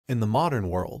In the modern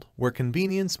world, where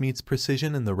convenience meets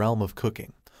precision in the realm of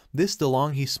cooking, this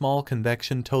Delonghi small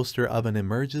convection toaster oven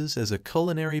emerges as a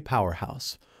culinary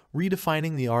powerhouse,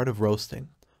 redefining the art of roasting,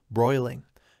 broiling,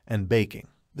 and baking.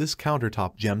 This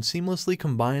countertop gem seamlessly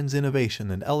combines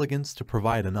innovation and elegance to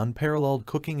provide an unparalleled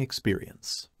cooking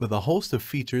experience. With a host of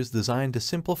features designed to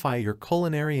simplify your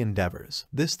culinary endeavors,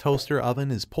 this toaster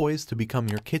oven is poised to become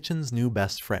your kitchen's new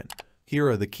best friend. Here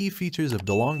are the key features of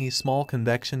Delonghi Small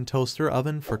Convection Toaster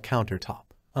Oven for Countertop.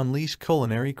 Unleash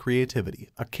culinary creativity.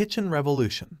 A kitchen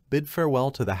revolution. Bid farewell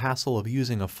to the hassle of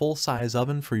using a full-size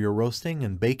oven for your roasting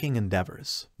and baking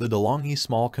endeavors. The Delonghi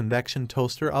Small Convection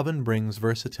Toaster Oven brings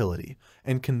versatility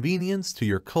and convenience to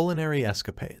your culinary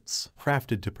escapades.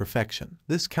 Crafted to perfection,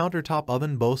 this countertop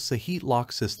oven boasts a heat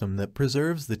lock system that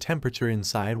preserves the temperature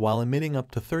inside while emitting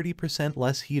up to 30%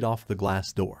 less heat off the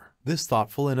glass door. This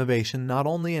thoughtful innovation not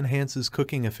only enhances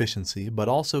cooking efficiency but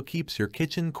also keeps your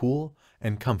kitchen cool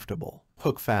and comfortable.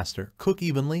 Cook faster, cook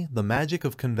evenly, the magic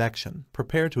of convection.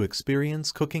 Prepare to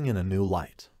experience cooking in a new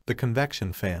light. The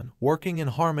convection fan, working in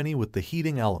harmony with the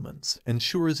heating elements,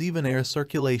 ensures even air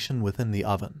circulation within the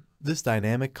oven. This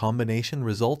dynamic combination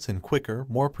results in quicker,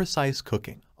 more precise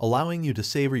cooking, allowing you to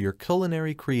savor your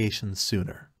culinary creations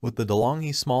sooner. With the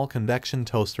Delonghi Small Convection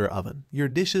Toaster Oven, your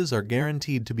dishes are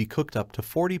guaranteed to be cooked up to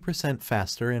 40%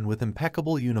 faster and with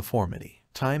impeccable uniformity.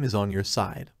 Time is on your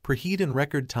side. Preheat in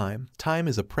record time. Time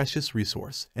is a precious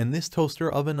resource, and this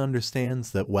toaster oven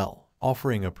understands that well.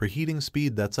 Offering a preheating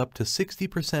speed that's up to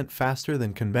 60% faster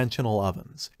than conventional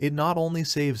ovens, it not only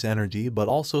saves energy but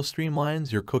also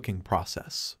streamlines your cooking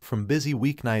process. From busy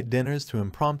weeknight dinners to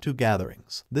impromptu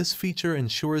gatherings, this feature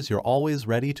ensures you're always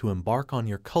ready to embark on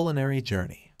your culinary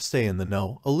journey. Stay in the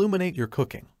know, illuminate your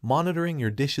cooking. Monitoring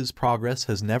your dish's progress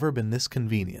has never been this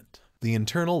convenient. The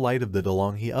internal light of the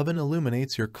Delonghi oven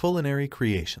illuminates your culinary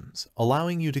creations,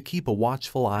 allowing you to keep a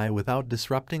watchful eye without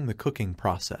disrupting the cooking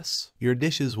process. Your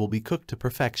dishes will be cooked to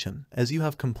perfection, as you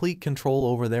have complete control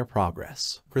over their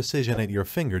progress. Precision at your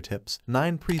fingertips.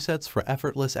 9 presets for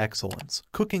effortless excellence.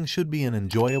 Cooking should be an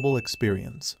enjoyable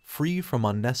experience, free from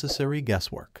unnecessary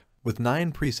guesswork. With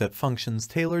 9 preset functions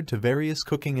tailored to various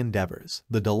cooking endeavors,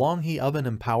 the Delonghi oven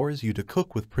empowers you to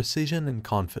cook with precision and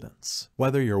confidence.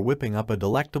 Whether you're whipping up a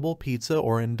delectable pizza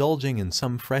or indulging in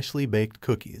some freshly baked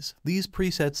cookies, these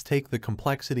presets take the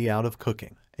complexity out of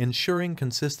cooking, ensuring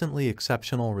consistently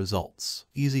exceptional results.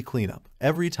 Easy cleanup.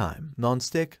 Every time.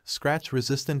 Non-stick,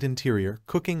 scratch-resistant interior.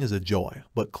 Cooking is a joy,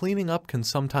 but cleaning up can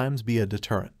sometimes be a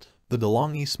deterrent. The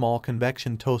Delonghi Small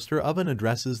Convection Toaster Oven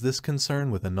addresses this concern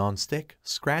with a non-stick,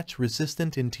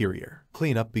 scratch-resistant interior.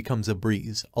 Cleanup becomes a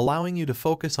breeze, allowing you to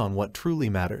focus on what truly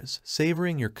matters,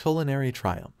 savoring your culinary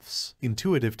triumphs.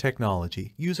 Intuitive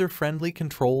technology, user-friendly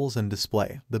controls and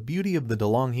display. The beauty of the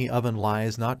Delonghi oven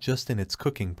lies not just in its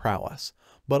cooking prowess,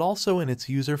 but also in its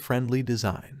user-friendly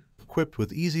design. Equipped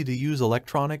with easy-to-use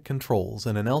electronic controls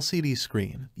and an LCD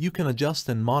screen, you can adjust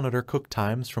and monitor cook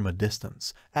times from a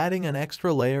distance, adding an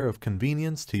extra layer of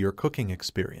convenience to your cooking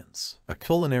experience. A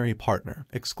culinary partner,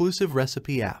 exclusive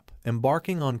recipe app.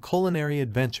 Embarking on culinary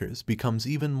adventures becomes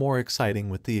even more exciting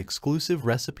with the exclusive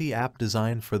recipe app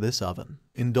designed for this oven.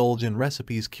 Indulge in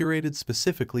recipes curated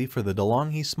specifically for the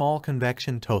Delonghi Small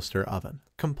Convection Toaster Oven,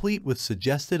 complete with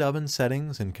suggested oven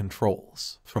settings and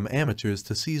controls. From amateurs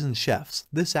to seasoned chefs,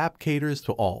 this app caters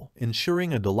to all,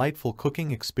 ensuring a delightful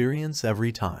cooking experience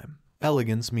every time.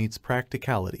 Elegance meets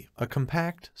practicality. A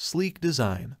compact, sleek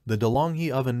design, the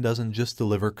Delonghi oven doesn't just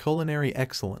deliver culinary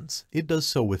excellence, it does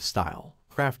so with style.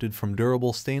 Crafted from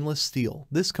durable stainless steel,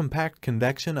 this compact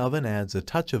convection oven adds a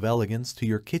touch of elegance to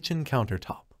your kitchen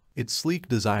countertop. Its sleek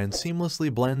design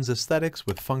seamlessly blends aesthetics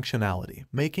with functionality,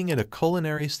 making it a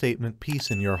culinary statement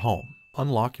piece in your home.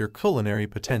 Unlock your culinary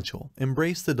potential.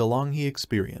 Embrace the Delonghi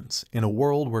experience in a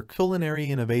world where culinary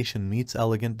innovation meets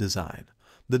elegant design.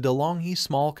 The Delonghi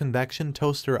Small Convection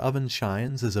Toaster Oven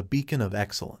shines as a beacon of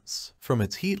excellence. From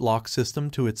its heat lock system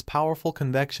to its powerful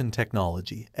convection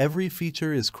technology, every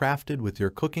feature is crafted with your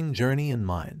cooking journey in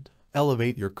mind.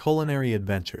 Elevate your culinary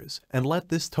adventures, and let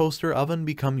this toaster oven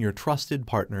become your trusted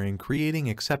partner in creating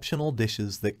exceptional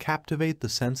dishes that captivate the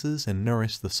senses and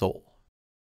nourish the soul.